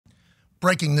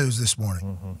breaking news this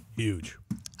morning. Huge.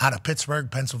 Out of Pittsburgh,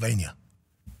 Pennsylvania.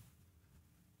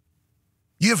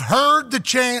 You've heard the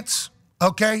chants,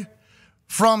 okay,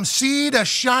 from sea to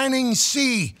shining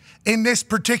sea in this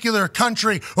particular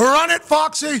country. Run it,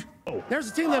 Foxy! There's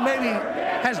a team that maybe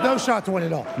has no shot to win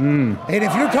it all. And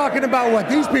if you're talking about what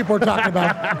these people are talking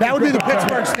about, that would be the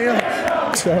Pittsburgh Steelers.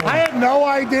 I had no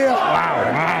idea.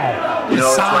 Wow. You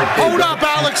know, Hold up,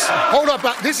 Alex. Hold up.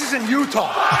 This is in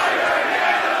Utah.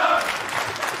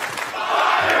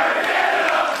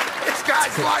 This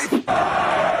guy's life.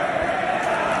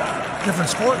 Different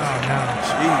sport. Oh, no.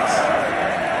 Jeez.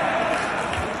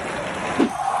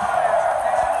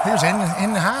 Here's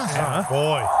in the house.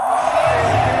 Boy.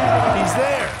 He's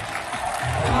there.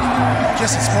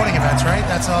 Just at sporting events, right?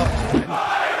 That's all.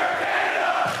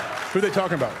 Who are they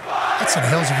talking about? That's in the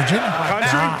hills of Virginia.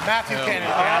 Matthew Kennedy.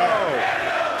 Oh.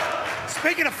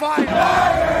 Speaking of fire.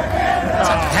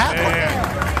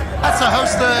 That's the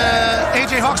host of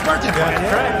AJ Hawk's birthday party.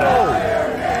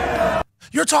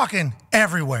 You're talking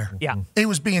everywhere. Yeah. It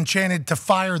was being chanted to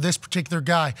fire this particular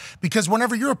guy because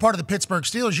whenever you're a part of the Pittsburgh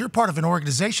Steelers, you're part of an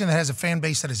organization that has a fan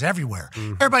base that is everywhere.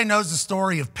 Everybody knows the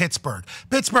story of Pittsburgh.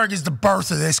 Pittsburgh is the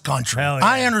birth of this country. Hell yeah.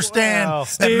 I understand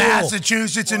that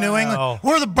Massachusetts and New England,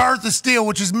 we're the birth of steel,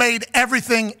 which has made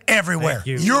everything everywhere.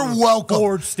 You. You're welcome,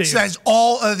 Lord Steel. says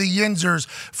all of the Yinzers,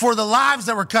 for the lives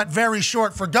that were cut very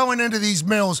short, for going into these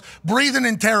mills, breathing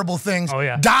in terrible things,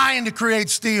 dying to create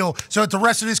steel so that the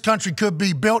rest of this country could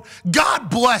be built.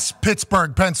 God bless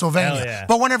Pittsburgh, Pennsylvania. Yeah.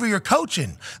 But whenever you're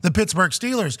coaching the Pittsburgh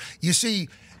Steelers, you see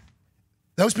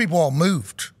those people all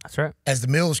moved. That's right. As the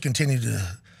mills continued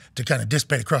to kind of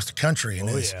dissipate across the country, and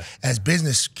as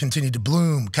business continued to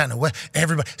bloom, kind of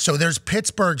everybody. So there's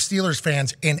Pittsburgh Steelers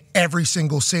fans in every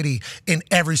single city, in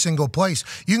every single place.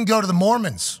 You can go to the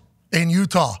Mormons in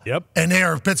Utah, and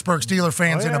there are Pittsburgh Steelers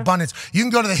fans in abundance. You can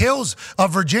go to the hills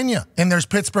of Virginia, and there's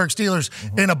Pittsburgh Steelers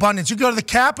in abundance. You go to the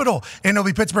Capitol, and there'll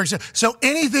be Pittsburgh Steelers. So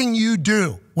anything you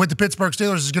do with the Pittsburgh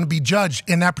Steelers is going to be judged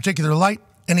in that particular light.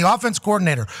 And the offense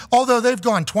coordinator, although they've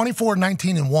gone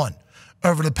 24-19-1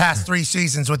 over the past 3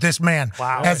 seasons with this man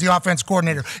as the offense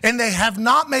coordinator, and they have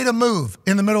not made a move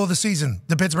in the middle of the season,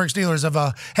 the Pittsburgh Steelers, of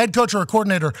a head coach or a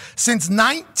coordinator since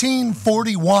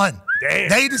 1941. Damn.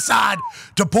 They decide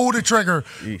to pull the trigger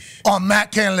on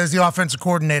Matt Canada as the offensive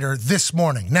coordinator this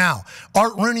morning. Now,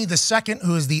 Art Rooney II,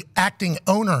 who is the acting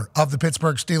owner of the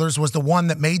Pittsburgh Steelers, was the one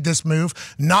that made this move,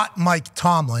 not Mike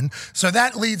Tomlin. So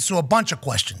that leads to a bunch of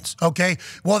questions, okay?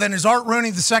 Well, then is Art Rooney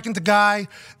II the guy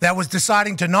that was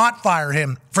deciding to not fire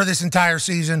him for this entire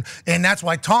season? And that's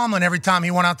why Tomlin, every time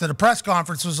he went out to the press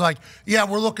conference, was like, yeah,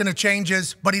 we're looking at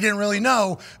changes, but he didn't really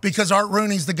know because Art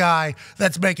Rooney's the guy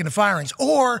that's making the firings.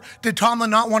 Or did Tomlin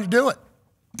not want to do it?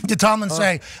 Did Tomlin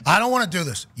say, I don't want to do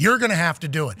this. You're going to have to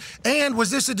do it? And was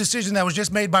this a decision that was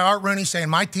just made by Art Rooney saying,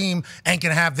 my team ain't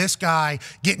going to have this guy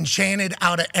getting chanted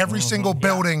out of every single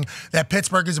building that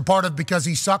Pittsburgh is a part of because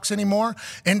he sucks anymore?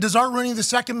 And does Art Rooney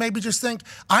II maybe just think,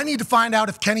 I need to find out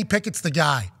if Kenny Pickett's the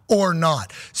guy or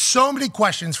not? So many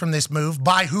questions from this move,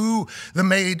 by who the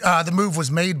move was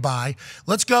made by.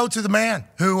 Let's go to the man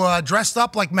who dressed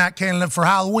up like Matt Canada for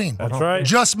Halloween. That's right.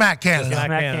 Just Matt Canada. Just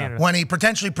Matt Canada. When he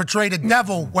potentially portrayed a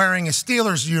devil wearing a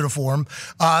Steelers uniform.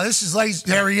 This is,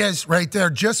 there he is right there,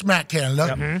 just Matt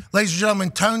Canada. Ladies and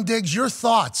gentlemen, Tone Diggs, your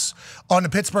thoughts on the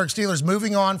Pittsburgh Steelers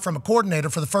moving on from a coordinator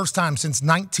for the first time since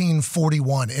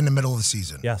 1941 in the middle of the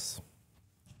season. Yes.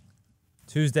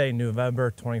 Tuesday, November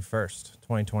 21st,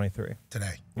 2023.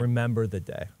 Today. Remember the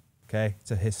day, okay?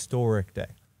 It's a historic day.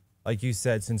 Like you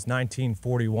said, since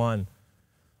 1941,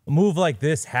 a move like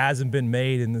this hasn't been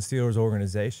made in the Steelers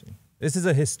organization. This is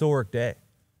a historic day.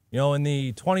 You know, in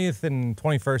the 20th and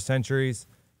 21st centuries,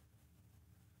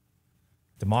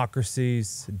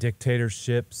 democracies,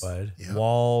 dictatorships,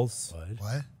 walls,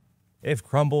 they've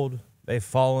crumbled, they've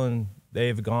fallen,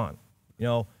 they've gone. You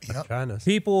know,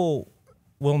 people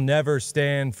will never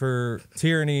stand for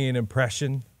tyranny and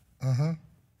oppression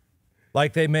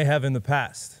like they may have in the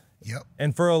past.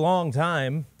 And for a long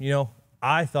time, you know,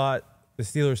 I thought the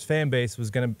Steelers fan base was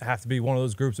going to have to be one of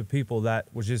those groups of people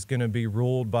that was just going to be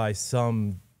ruled by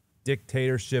some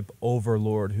dictatorship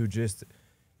overlord who just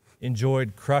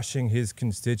enjoyed crushing his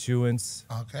constituents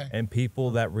and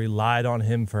people that relied on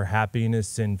him for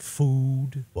happiness and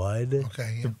food.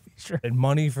 And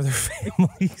money for their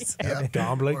families.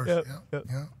 Gambling.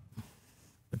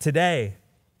 But today,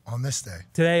 on this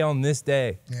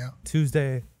day,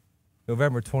 Tuesday,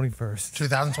 November 21st.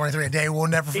 2023, a day we'll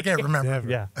never forget,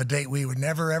 remember? A date we would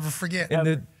never, ever forget. In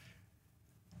the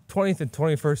 20th and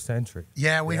 21st century.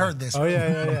 Yeah, we heard this.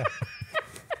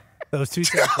 Those two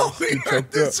centuries. We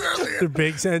heard this earlier. They're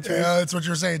big centuries. Yeah, that's what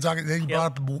you're saying. Talking, you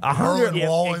brought up the 100, Berlin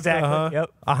Wall. exactly.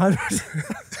 Yep. 100.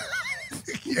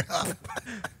 Yeah.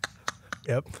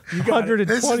 Yep. You got it.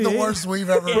 This is the worst we've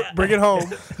ever. Bring it home.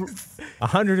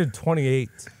 128.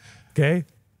 Okay?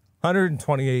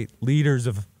 128 leaders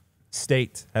of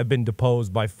state have been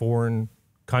deposed by foreign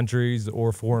countries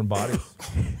or foreign bodies.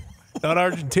 Not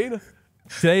Argentina.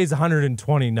 Today is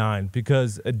 129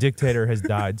 because a dictator has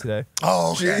died today.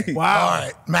 Oh, okay. Jeez. Wow. All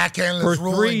right. Matt Canada's For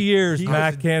ruling. 3 years,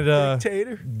 Matt Canada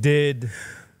dictator? did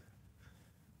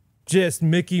just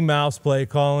Mickey Mouse play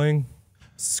calling,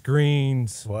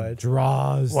 screens,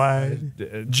 draws,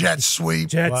 Jet sweep.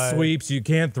 sweeps. You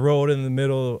can't throw it in the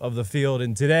middle of the field.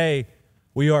 And today,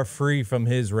 we are free from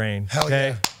his reign. Hell okay?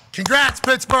 yeah. Congrats,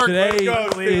 Pittsburgh. Today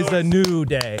is a new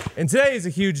day. And today is a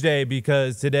huge day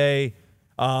because today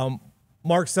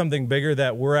marks something bigger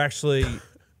that we're actually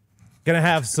going to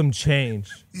have some change,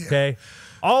 okay?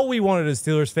 All we wanted as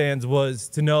Steelers fans was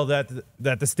to know that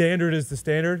the standard is the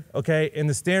standard, okay? And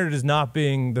the standard is not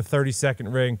being the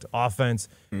 32nd ranked offense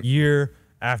year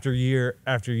after year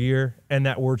after year, and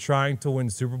that we're trying to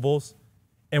win Super Bowls.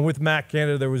 And with Matt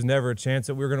Canada, there was never a chance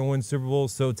that we were going to win Super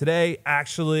Bowls. So today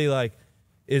actually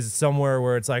is somewhere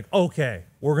where it's like, okay,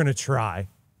 we're going to try.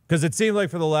 Because it seemed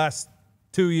like for the last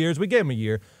 2 years, we gave him a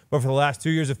year, but for the last 2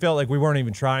 years, it felt like we weren't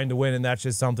even trying to win, and that's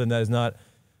just something that is not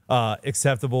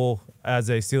acceptable as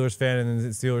a Steelers fan and the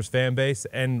Steelers fan base.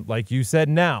 And like you said,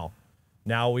 now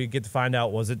we get to find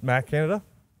out, was it Matt Canada?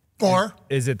 Or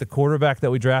is it the quarterback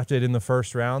that we drafted in the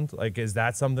first round? Like, is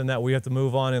that something that we have to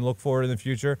move on and look forward in the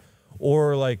future?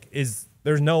 Or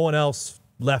there's no one else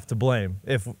left to blame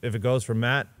if it goes from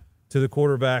Matt to the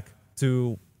quarterback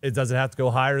to it doesn't have to go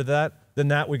higher than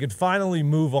that we could finally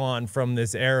move on from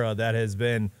this era that has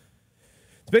been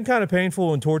kind of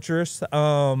painful and torturous.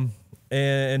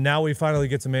 And now we finally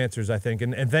get some answers, I think.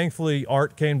 And thankfully,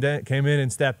 Art came in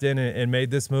and stepped in and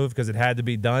made this move because it had to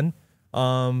be done.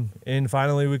 And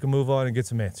finally, we can move on and get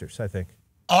some answers, I think.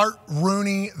 Art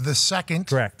Rooney II,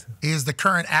 correct, is the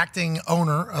current acting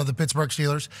owner of the Pittsburgh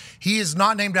Steelers. He is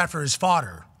not named after his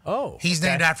father. Oh, he's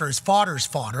named after his father's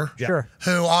father, sure,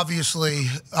 who obviously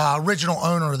original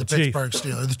owner of the Pittsburgh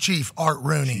Steelers, the chief, Art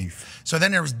Rooney. So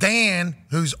then there was Dan,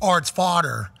 who's Art's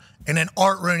father, and then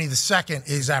Art Rooney II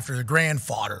is after the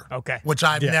grandfather, which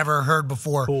I've never heard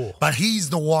before. Cool. But he's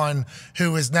the one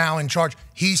who is now in charge.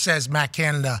 He says Matt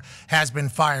Canada has been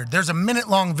fired. There's a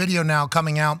minute-long video now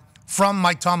coming out from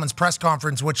Mike Tomlin's press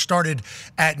conference, which started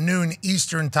at noon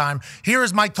Eastern time. Here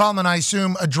is Mike Tomlin, I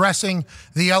assume, addressing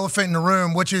the elephant in the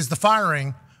room, which is the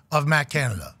firing of Matt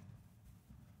Canada.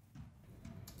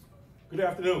 Good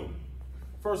afternoon.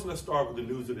 First, let's start with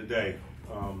the news of the day.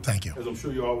 Thank you. As I'm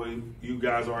sure you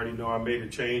guys already know, I made a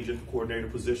change at the coordinator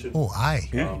position. Oh, aye.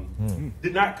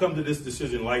 Did not come to this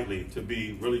decision lightly, to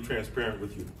be really transparent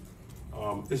with you.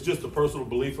 It's just a personal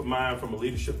belief of mine from a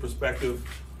leadership perspective.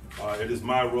 It is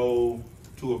my role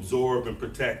to absorb and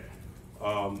protect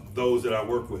those that I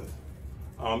work with.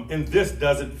 And this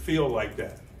doesn't feel like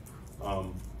that.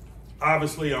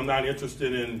 Obviously, I'm not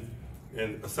interested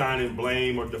in assigning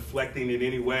blame or deflecting in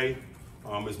any way.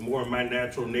 It's more in my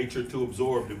natural nature to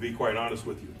absorb, to be quite honest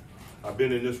with you. I've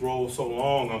been in this role so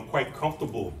long, I'm quite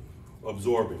comfortable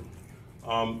absorbing.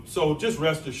 So just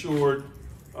rest assured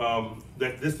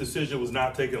that this decision was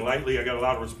not taken lightly. I got a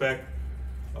lot of respect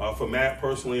for Matt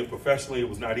personally and professionally. It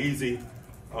was not easy,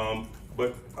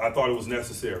 but I thought it was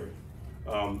necessary.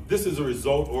 This is a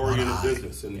result-oriented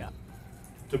business, and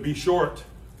to be short,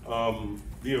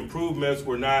 the improvements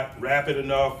were not rapid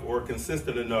enough or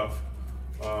consistent enough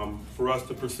for us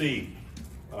to proceed.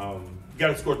 You got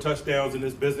to score touchdowns in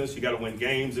this business. You got to win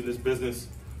games in this business,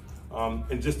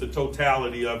 and just the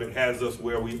totality of it has us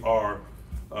where we are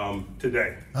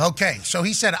today. Okay, so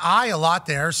he said "I" a lot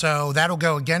there, so that'll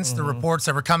go against the reports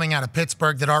that were coming out of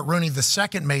Pittsburgh that Art Rooney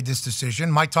II made this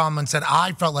decision. Mike Tomlin said,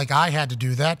 "I felt like I had to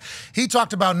do that." He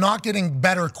talked about not getting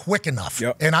better quick enough.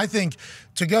 And I think,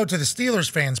 to go to the Steelers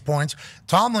fans' points,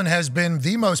 Tomlin has been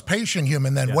the most patient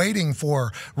human than waiting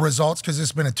for results, because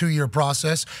it's been a 2-year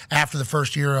process after the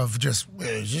first year of just,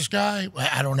 is this guy?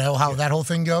 I don't know how that whole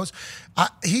thing goes.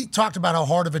 He talked about how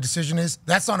hard of a decision is.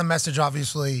 That's not a message,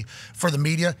 obviously, for the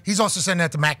media. He's also saying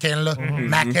that to Matt Canada,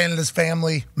 Matt Canada's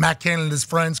family, Matt Canada's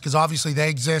friends, because obviously they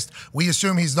exist. We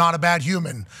assume he's not a bad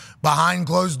human behind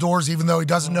closed doors, even though he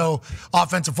doesn't know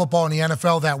offensive football in the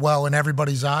NFL that well in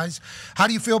everybody's eyes. How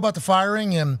do you feel about the firing?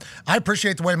 And I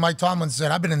appreciate the way Mike Tomlin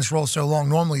said, I've been in this role so long,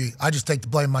 normally I just take the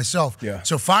blame myself.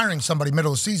 So firing somebody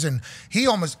middle of the season, he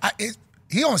almost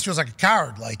feels like a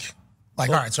coward, like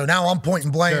Like, all right, so now I'm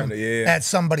pointing blame at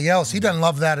somebody else. He doesn't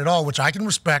love that at all, which I can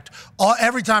respect.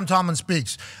 Every time Tomlin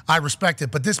speaks, I respect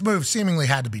it. But this move seemingly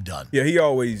had to be done. Yeah, he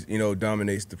always,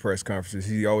 dominates the press conferences.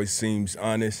 He always seems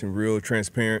honest and real,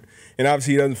 transparent. And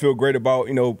obviously he doesn't feel great about,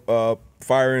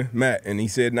 firing Matt. And he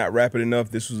said not rapid enough.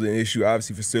 This was an issue,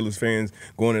 obviously, for Steelers fans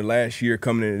going in last year,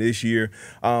 coming into this year.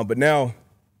 But now,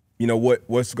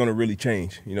 what's going to really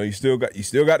change? You still got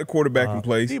the quarterback in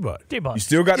place. D-Bud. You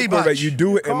still got the quarterback. You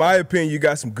do it. In my opinion, you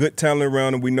got some good talent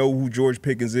around him. We know who George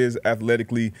Pickens is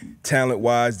athletically,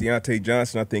 talent-wise. Deontay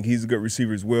Johnson, I think he's a good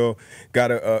receiver as well.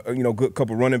 Got a good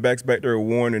couple running backs back there,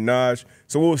 Warren and Najee.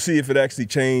 So we'll see if it actually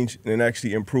changes and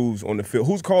actually improves on the field.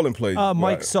 Who's calling plays?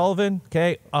 Mike Sullivan,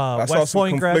 West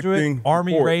Point graduate,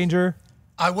 Army reports. Ranger.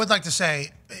 I would like to say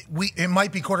it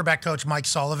might be quarterback coach Mike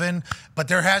Sullivan, but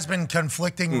there has been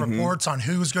conflicting reports on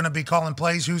who's going to be calling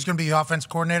plays, who's going to be the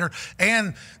offensive coordinator,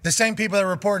 and the same people that are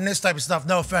reporting this type of stuff.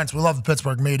 No offense, we love the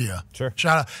Pittsburgh media. Sure.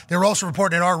 Shout out. They were also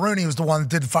reporting that Art Rooney was the one that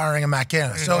did the firing of Matt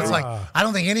Canada. So it's like I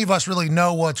don't think any of us really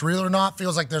know what's real or not.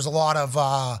 Feels like there's a lot of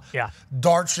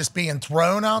darts just being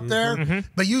thrown out there.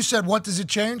 But you said, what does it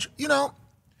change?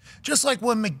 Just like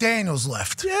when McDaniels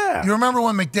left. Yeah. You remember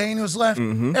when McDaniels left?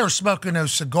 They were smoking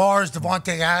those cigars,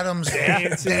 Devontae Adams,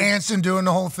 dancing, doing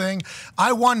the whole thing.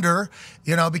 I wonder,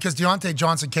 because Deontay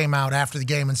Johnson came out after the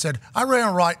game and said, I ran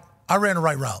the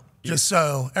right route. Just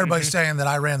so everybody's saying that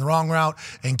I ran the wrong route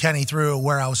and Kenny threw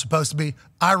where I was supposed to be.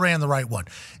 I ran the right one.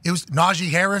 It was Najee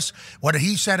Harris, what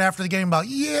he said after the game about,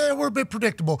 we're a bit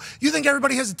predictable. You think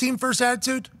everybody has a team-first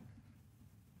attitude?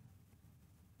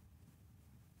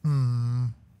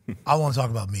 I want to talk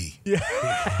about me. Yeah.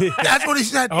 That's what he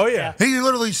said. Oh, yeah. He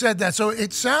literally said that. So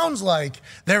it sounds like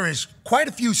there is quite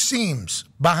a few seams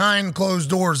behind closed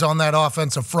doors on that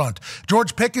offensive front.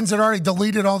 George Pickens had already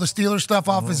deleted all the Steelers stuff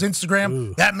off his Instagram.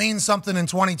 Ooh. That means something in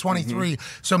 2023.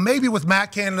 So maybe with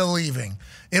Matt Canada leaving,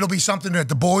 it'll be something that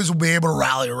the boys will be able to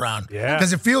rally around. Yeah.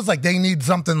 Because it feels like they need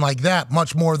something like that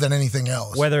much more than anything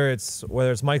else. Whether it's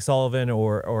Mike Sullivan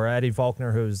or Eddie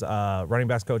Faulkner, who's running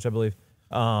backs coach, I believe.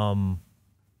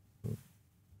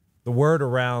 The word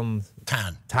around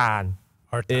Tan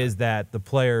is that the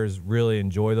players really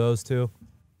enjoy those two,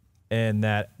 and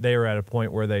that they were at a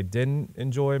point where they didn't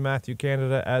enjoy Matthew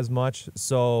Canada as much.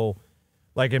 So,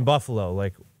 like in Buffalo,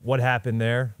 like what happened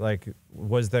there? Like,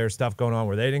 was there stuff going on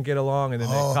where they didn't get along, and then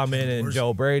they come in and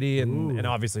Joe Brady, and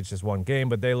obviously it's just one game,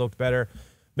 but they looked better.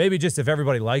 Maybe just if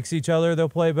everybody likes each other, they'll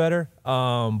play better.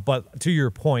 But to your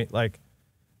point, like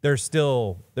there's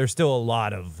still a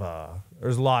lot of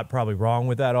there's a lot probably wrong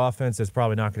with that offense. It's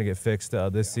probably not going to get fixed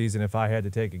this season if I had to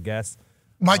take a guess.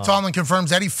 Mike Tomlin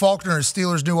confirms Eddie Faulkner is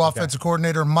Steelers' new offensive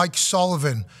coordinator. Mike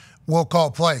Sullivan will call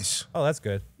plays. Oh, that's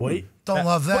good. Wait. Don't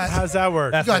love that. How's that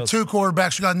work? You got two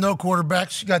quarterbacks. You got no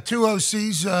quarterbacks. You got two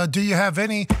OCs. Do you have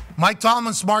any? Mike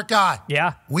Tomlin, smart guy.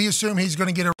 Yeah. We assume he's going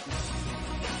to get a